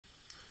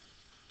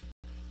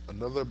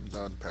Another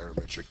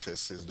non-parametric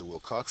test is the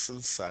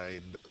Wilcoxon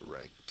signed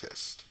rank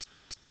test.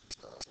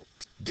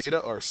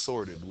 Data are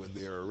sorted when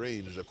they are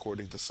arranged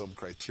according to some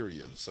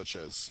criterion, such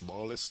as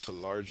smallest to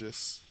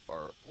largest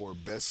or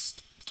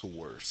best to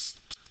worst.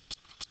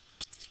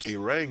 A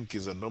rank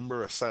is a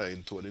number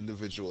assigned to an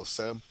individual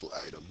sample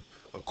item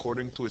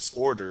according to its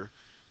order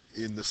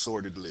in the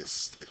sorted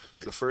list.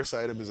 The first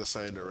item is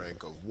assigned a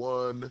rank of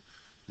 1,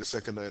 the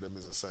second item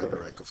is assigned a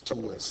rank of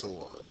 2, and so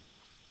on.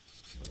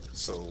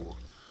 So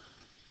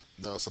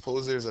now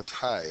suppose there's a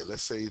tie.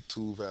 Let's say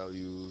two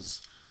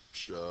values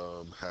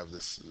have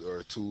this,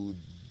 or two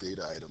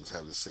data items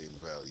have the same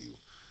value.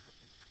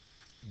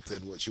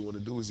 Then what you want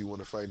to do is you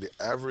want to find the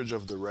average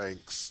of the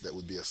ranks that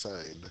would be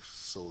assigned.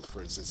 So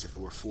for instance, if it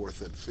were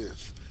fourth and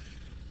fifth,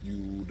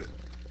 you'd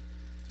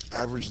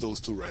average those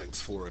two ranks,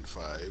 4 and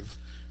 5,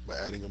 by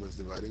adding them and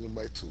dividing them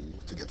by 2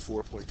 to get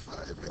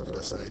 4.5, and you'd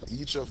assign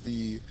each of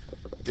the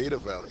data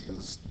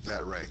values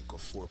that rank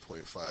of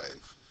 4.5.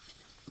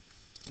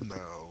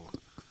 Now,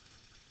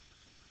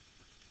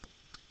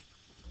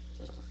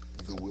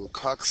 the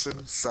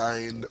Wilcoxon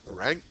signed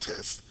rank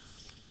test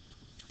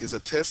is a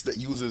test that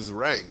uses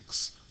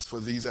ranks for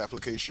these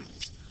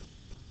applications.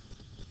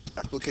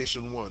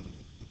 Application 1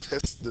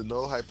 tests the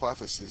null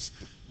hypothesis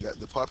that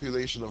the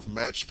population of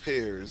matched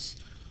pairs,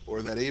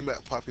 or that a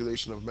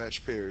population of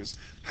matched pairs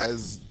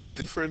has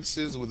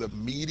differences with a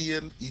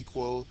median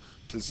equal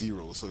to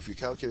 0. So if you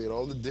calculate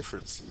all the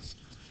differences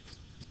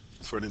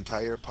for an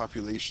entire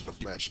population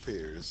of matched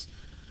pairs,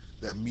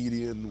 that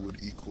median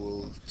would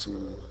equal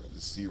to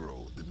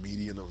 0, the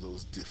median of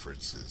those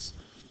differences.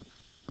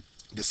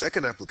 The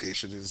second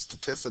application is to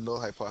test the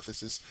null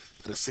hypothesis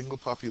that a single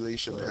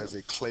population has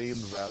a claimed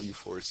value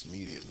for its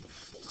median.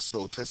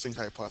 So testing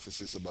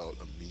hypothesis about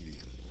a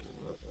median.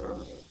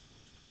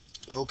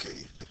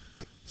 Okay,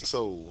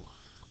 so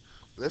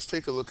let's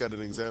take a look at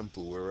an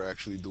example where we're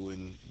actually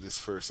doing this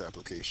first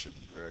application.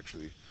 We're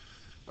actually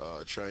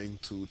trying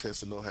to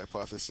test the null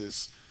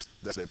hypothesis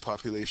that a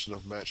population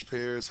of matched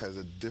pairs has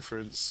a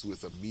difference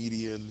with a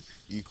median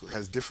equal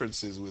has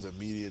differences with a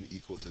median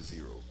equal to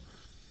 0.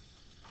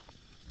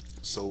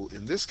 So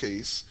in this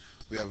case,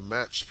 we have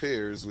matched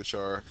pairs which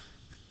are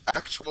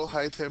actual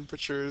high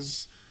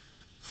temperatures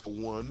for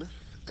one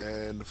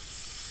and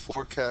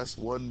forecast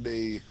 1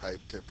 day high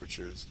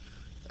temperatures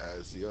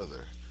as the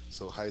other.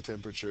 So high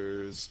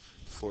temperatures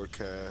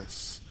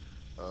forecast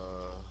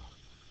uh,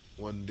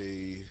 1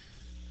 day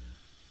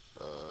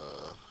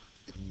uh,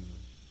 in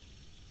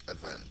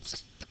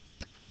advance.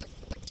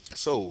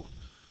 So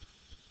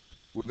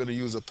we're going to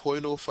use a zero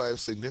point zero 0.05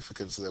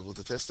 significance level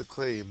to test the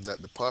claim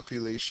that the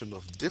population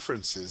of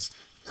differences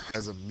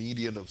has a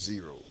median of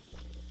 0.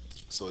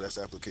 So that's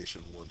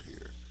application 1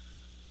 here.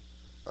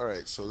 All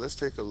right, so let's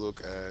take a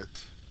look at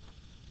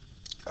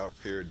our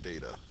paired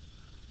data.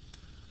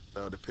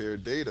 Now the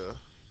paired data,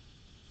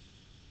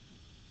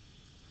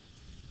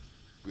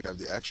 we have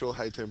the actual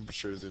high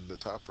temperatures in the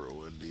top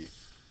row and the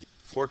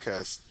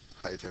forecast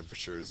high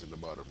temperatures in the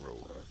bottom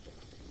row.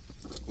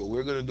 What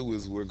we're going to do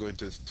is we're going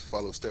to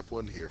follow step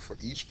 1 here. For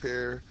each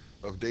pair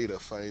of data,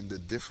 find the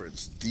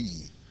difference,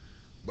 D,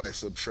 by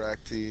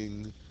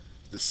subtracting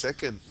the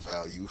second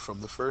value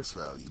from the first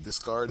value.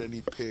 Discard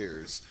any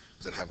pairs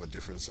that have a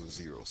difference of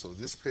 0. So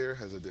this pair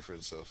has a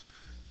difference of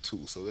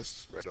 2. So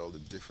let's write all the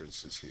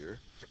differences here.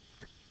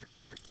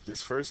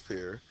 This first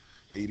pair,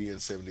 80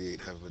 and 78,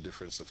 have a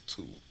difference of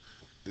 2.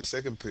 The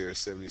second pair,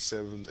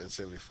 77 and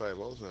 75,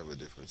 also have a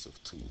difference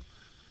of 2.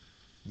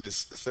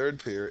 This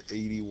third pair,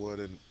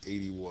 81 and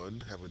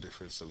 81, have a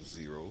difference of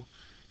 0.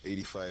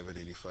 85 and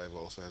 85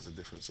 also has a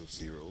difference of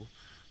 0.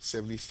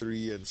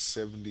 73 and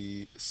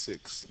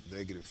 76,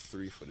 negative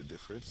 3 for the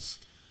difference.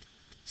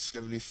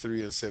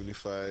 73 and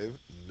 75,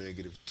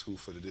 negative 2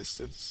 for the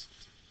distance,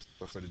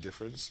 or for the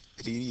difference.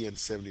 80 and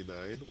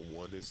 79,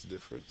 1 is the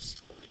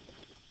difference.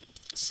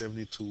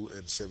 72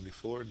 and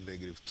 74,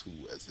 negative 2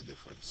 as the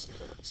difference.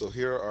 So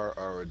here are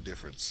our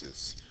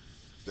differences.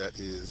 That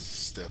is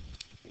step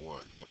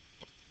 1.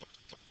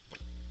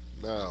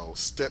 Now,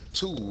 step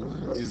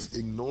 2 is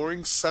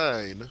ignoring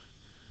sign,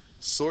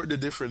 sort the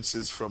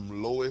differences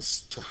from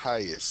lowest to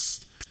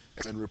highest,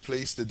 and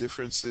replace the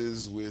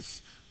differences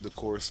with the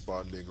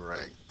corresponding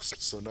ranks.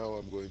 So now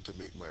I'm going to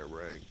make my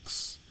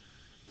ranks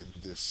in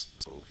this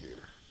row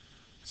here.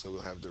 So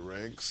we'll have the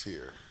ranks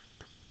here.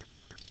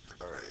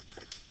 All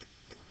right.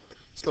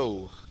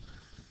 So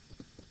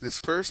this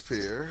first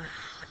pair,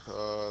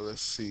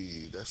 let's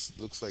see, that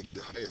looks like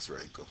the highest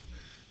rank of.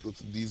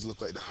 These look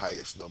like the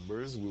highest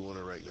numbers. We want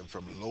to rank them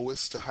from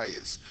lowest to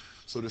highest.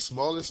 So the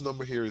smallest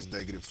number here is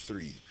negative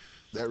 3.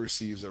 That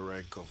receives a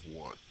rank of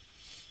 1.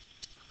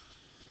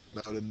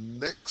 Now the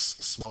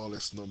next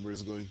smallest number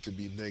is going to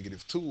be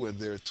negative 2, and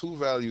there are two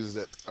values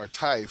that are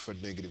tied for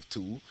negative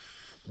 2.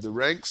 The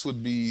ranks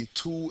would be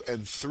 2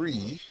 and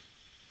 3.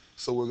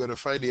 So we're going to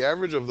find the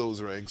average of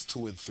those ranks,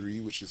 2 and 3,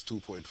 which is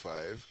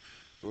 2.5.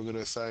 We're going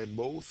to assign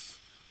both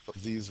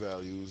of these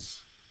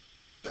values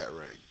that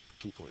rank,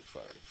 2.5.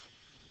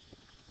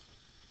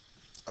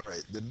 All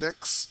right, the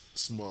next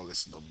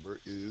smallest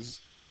number is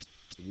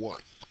 1.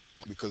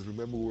 because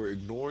remember we're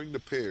ignoring the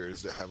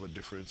pairs that have a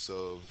difference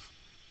of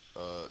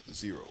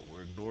 0.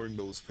 We're ignoring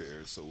those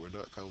pairs, so we're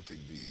not counting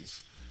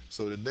these.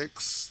 So the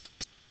next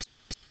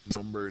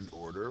number in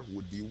order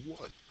would be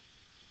 1.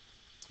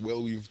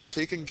 Well, we've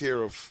taken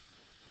care of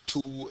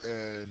 2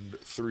 and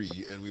 3,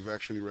 and we've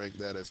actually ranked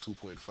that as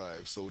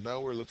 2.5. So now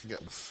we're looking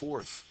at the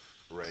fourth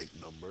ranked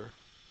number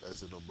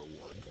as the number 1.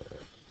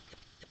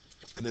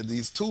 And then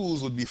these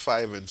twos would be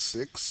 5 and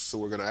 6. So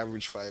we're going to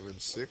average 5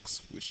 and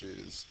 6, which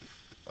is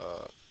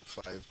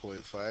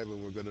 5.5.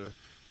 And we're going to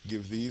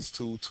give these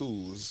two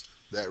twos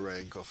that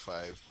rank of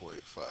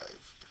 5.5.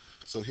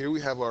 So here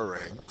we have our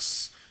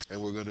ranks.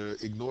 And we're going to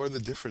ignore the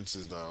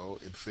differences now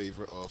in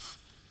favor of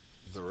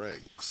the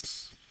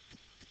ranks.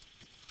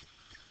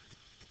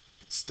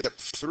 Step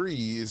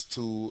 3 is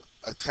to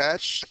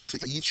attach to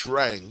each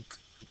rank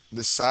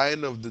the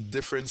sign of the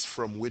difference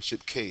from which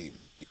it came.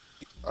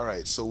 All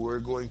right, so we're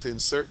going to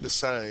insert the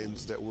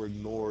signs that were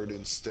ignored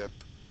in step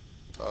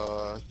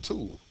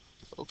 2.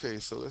 Okay,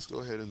 so let's go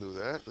ahead and do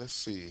that. Let's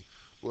see.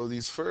 Well,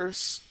 these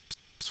first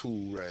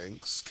two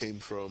ranks came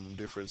from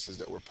differences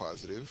that were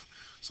positive.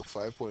 So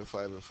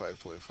 5.5 and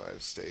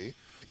 5.5 stay.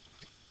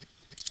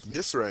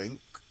 This rank,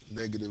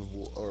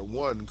 or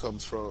 1,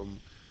 comes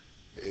from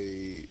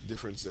a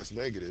difference that's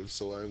negative.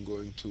 So I'm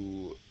going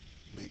to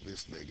make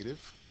this negative.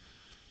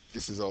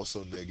 This is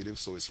also negative,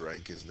 so its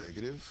rank is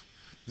negative.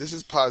 This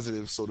is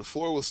positive, so the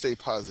 4 will stay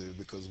positive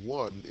because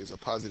 1 is a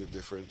positive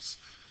difference.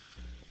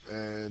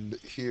 And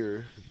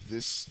here,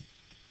 this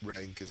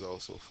rank is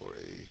also for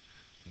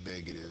a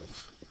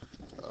negative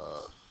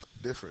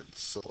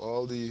difference. So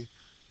all the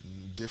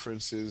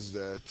differences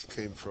that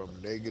came from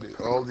negative,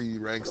 all the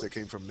ranks that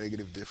came from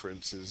negative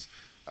differences,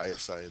 I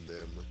assign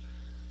them,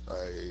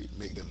 I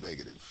make them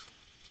negative.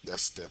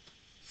 That's step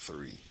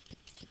 3.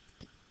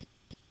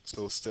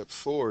 So step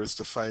 4 is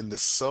to find the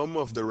sum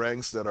of the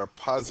ranks that are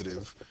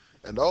positive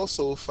and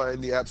also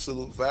find the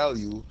absolute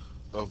value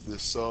of the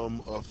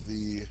sum of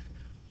the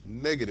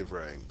negative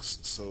ranks.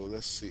 So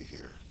let's see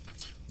here.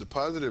 The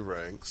positive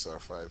ranks are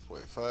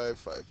 5.5,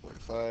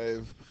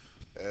 5.5,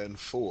 and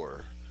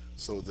 4.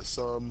 So the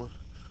sum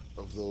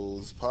of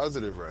those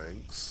positive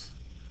ranks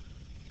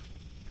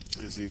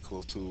is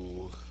equal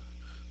to,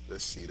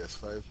 let's see, that's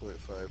 5.5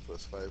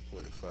 plus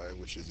 5.5,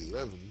 which is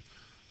 11,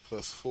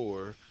 plus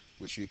 4,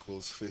 which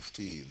equals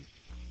 15.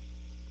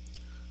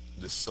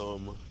 The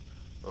sum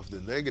of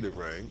the negative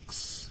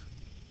ranks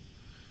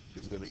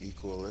is going to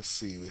equal, let's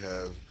see, we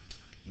have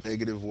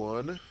negative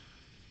 1,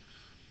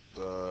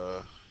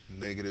 uh,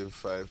 negative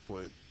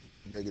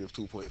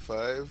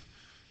 2.5,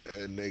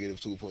 and negative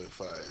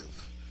 2.5.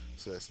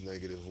 So that's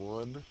negative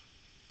 1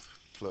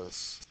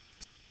 plus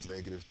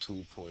negative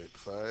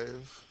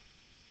 2.5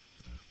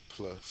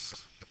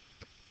 plus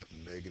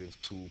negative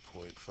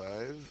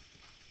 2.5,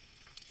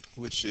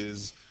 which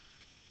is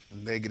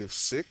negative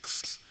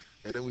 6.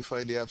 And then we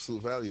find the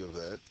absolute value of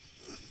that.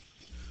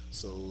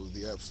 So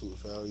the absolute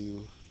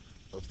value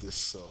of this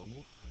sum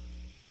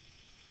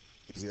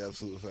is the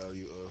absolute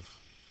value of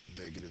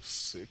negative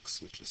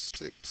 6, which is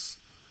 6.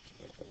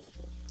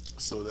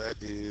 So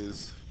that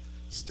is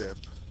step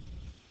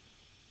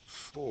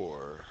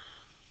 4.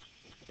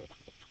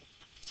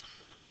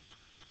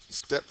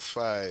 Step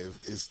 5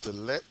 is to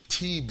let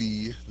t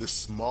be the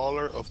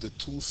smaller of the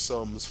two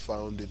sums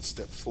found in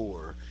step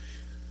 4.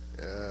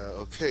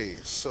 Okay,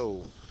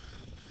 so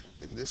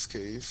in this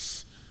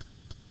case,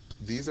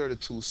 these are the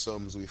two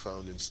sums we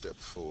found in step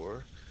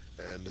 4,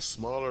 and the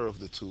smaller of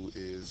the two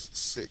is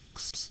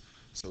 6.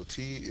 So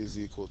t is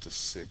equal to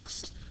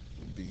 6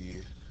 would be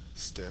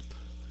step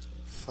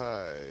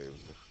 5.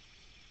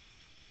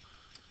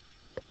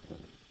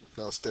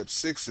 Now step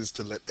 6 is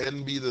to let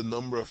n be the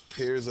number of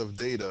pairs of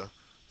data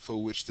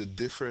for which the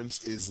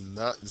difference is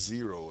not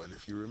 0. And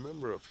if you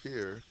remember up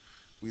here,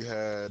 we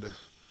had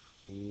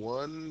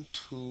 1,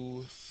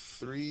 2,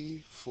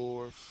 3,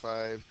 4,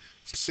 5,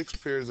 6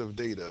 pairs of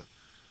data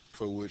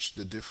for which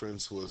the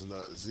difference was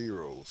not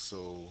 0.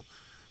 So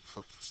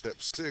for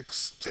step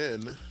 6,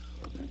 n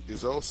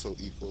is also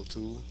equal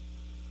to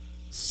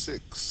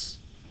 6.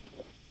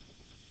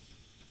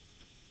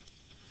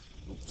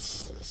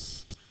 Oops,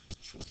 let's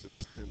choose the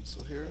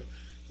pencil here.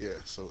 Yeah,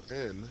 so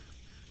n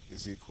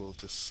is equal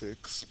to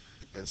 6,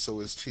 and so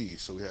is t.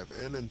 So we have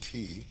n and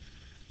t.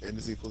 N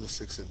is equal to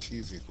 6 and t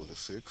is equal to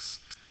 6.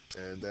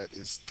 And that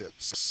is step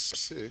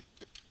 6.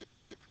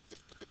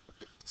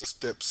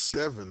 Step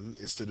 7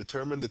 is to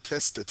determine the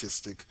test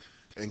statistic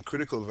and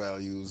critical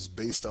values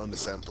based on the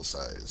sample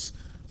size.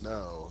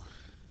 Now,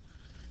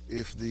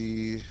 if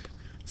the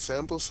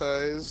sample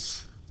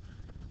size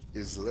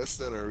is less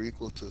than or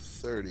equal to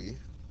 30,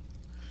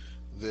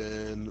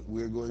 then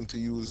we're going to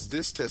use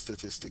this test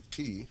statistic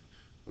t.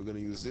 We're going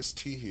to use this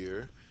t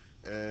here,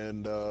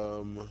 and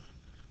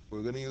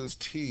we're going to use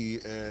t,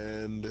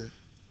 and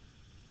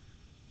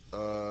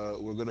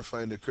we're going to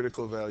find the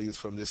critical values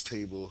from this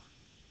table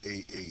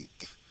A8.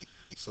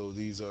 So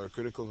these are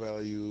critical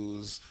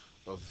values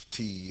of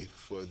t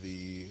for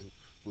the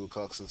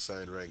Wilcoxon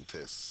sign rank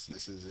tests.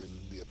 This is in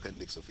the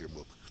appendix of your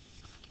book.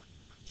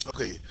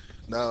 Okay,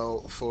 now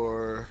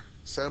for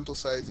sample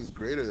size is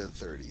greater than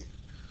 30.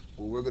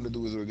 What we're going to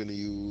do is we're going to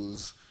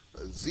use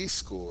a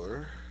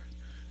z-score,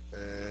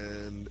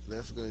 and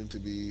that's going to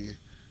be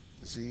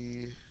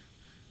z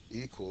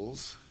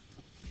equals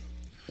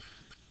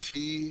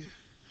t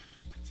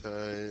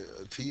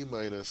t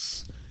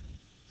minus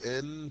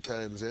n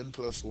times n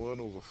plus 1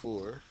 over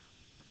 4,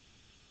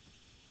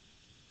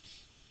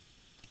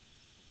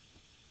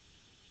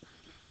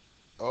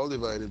 all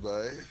divided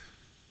by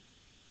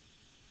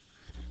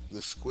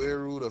the square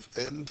root of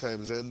n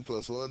times n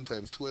plus 1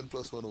 times 2n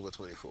plus 1 over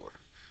 24.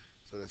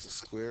 So that's the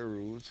square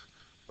root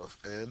of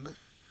n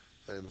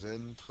times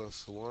n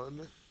plus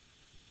 1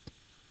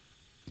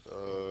 uh,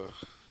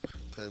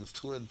 times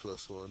 2n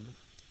plus 1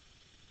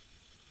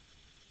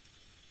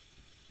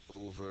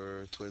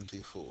 over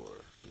 24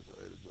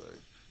 divided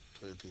by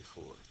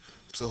 24.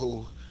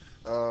 So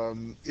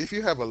if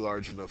you have a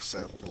large enough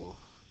sample,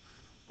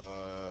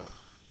 uh,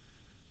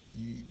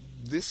 you,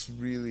 this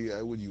really,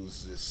 I would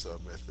use this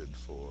method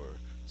for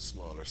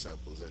smaller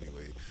samples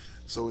anyway.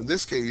 So in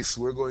this case,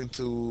 we're going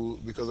to,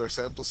 because our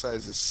sample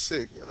size is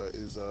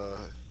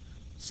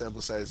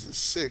sample size is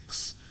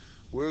 6,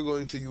 we're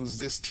going to use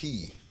this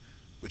t,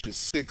 which is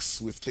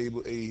 6 with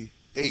table A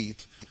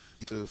 8,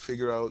 to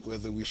figure out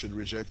whether we should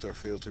reject or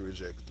fail to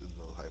reject the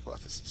null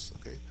hypothesis.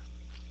 Okay,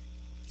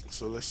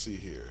 so let's see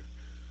here.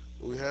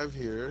 What we have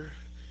here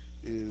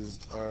is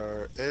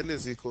our n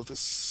is equal to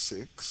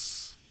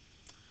 6.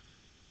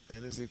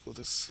 N is equal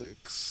to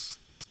 6.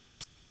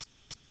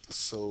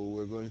 So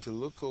we're going to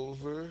look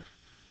over,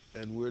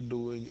 and we're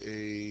doing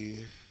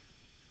a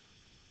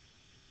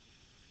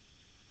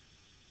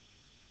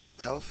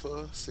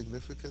alpha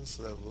significance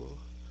level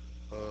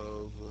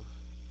of,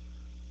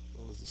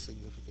 what was the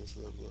significance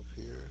level up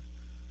here?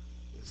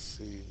 Let's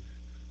see.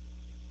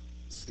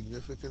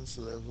 Significance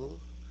level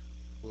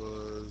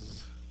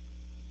was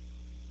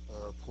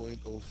zero point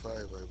zero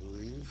 0.05, I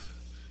believe.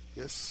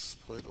 Yes,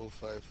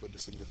 0.05 for the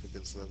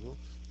significance level.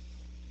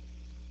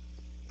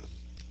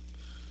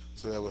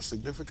 So we have a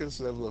significance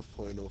level of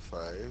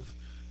 0.05,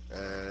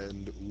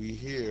 and we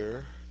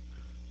here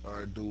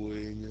are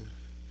doing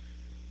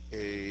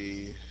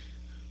a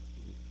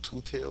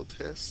two-tailed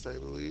test, I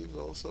believe,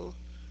 also.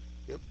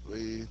 Yep,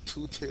 a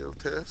two-tailed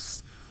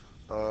test.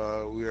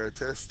 We are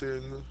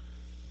testing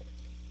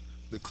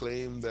the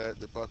claim that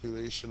the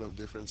population of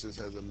differences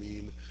has a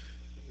mean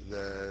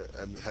that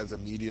has a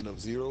median of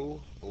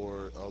 0,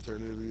 or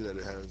alternatively that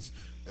it has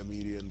a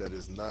median that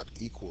is not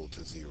equal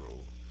to 0.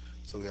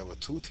 So we have a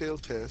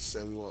two-tailed test,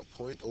 and we want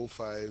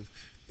 0.05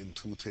 in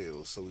two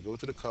tails. So we go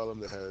to the column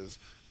that has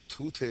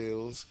two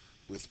tails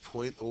with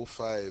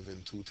 0.05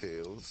 in two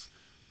tails,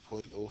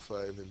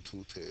 0.05 in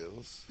two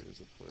tails.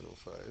 Here's a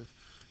 0.05.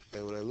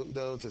 And when I look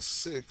down to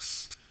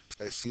 6,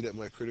 I see that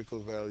my critical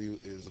value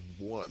is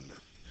 1.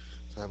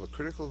 So I have a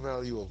critical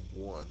value of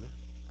 1.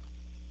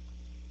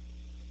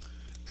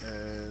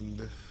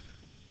 And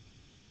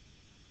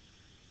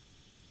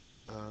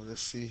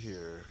let's see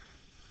here.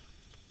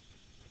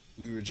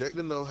 We reject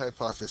the null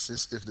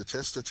hypothesis if the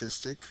test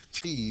statistic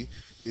t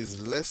is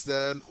less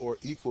than or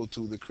equal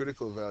to the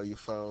critical value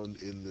found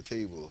in the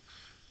table.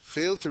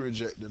 Fail to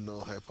reject the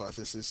null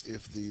hypothesis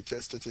if the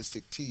test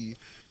statistic t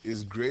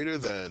is greater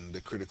than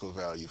the critical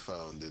value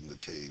found in the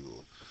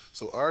table.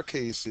 So our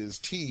case is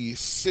t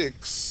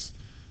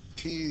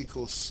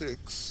equals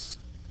 6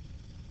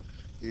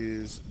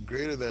 is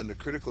greater than the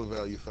critical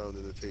value found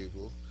in the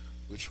table,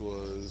 which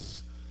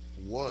was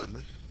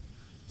 1.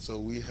 So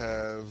we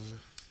have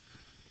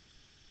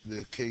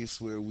the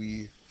case where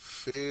we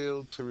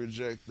failed to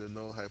reject the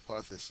null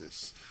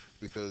hypothesis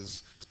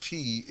because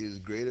t is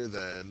greater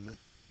than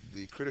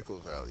the critical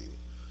value.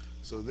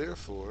 So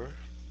therefore,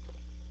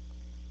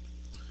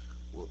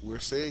 what we're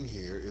saying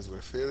here is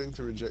we're failing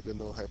to reject the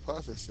null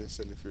hypothesis,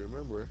 and if you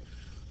remember,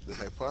 the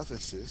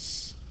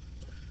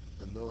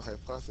null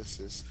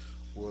hypothesis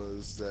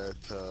was that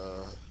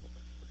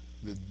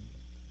the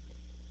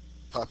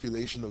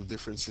population of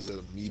differences at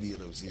a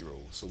median of 0.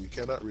 So we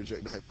cannot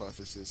reject the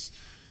hypothesis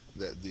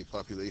that the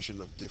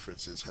population of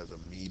differences has a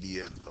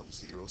median of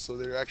 0. So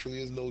there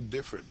actually is no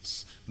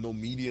difference, no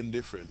median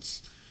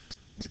difference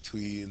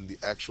between the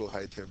actual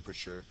high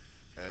temperature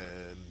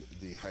and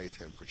the high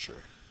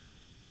temperature.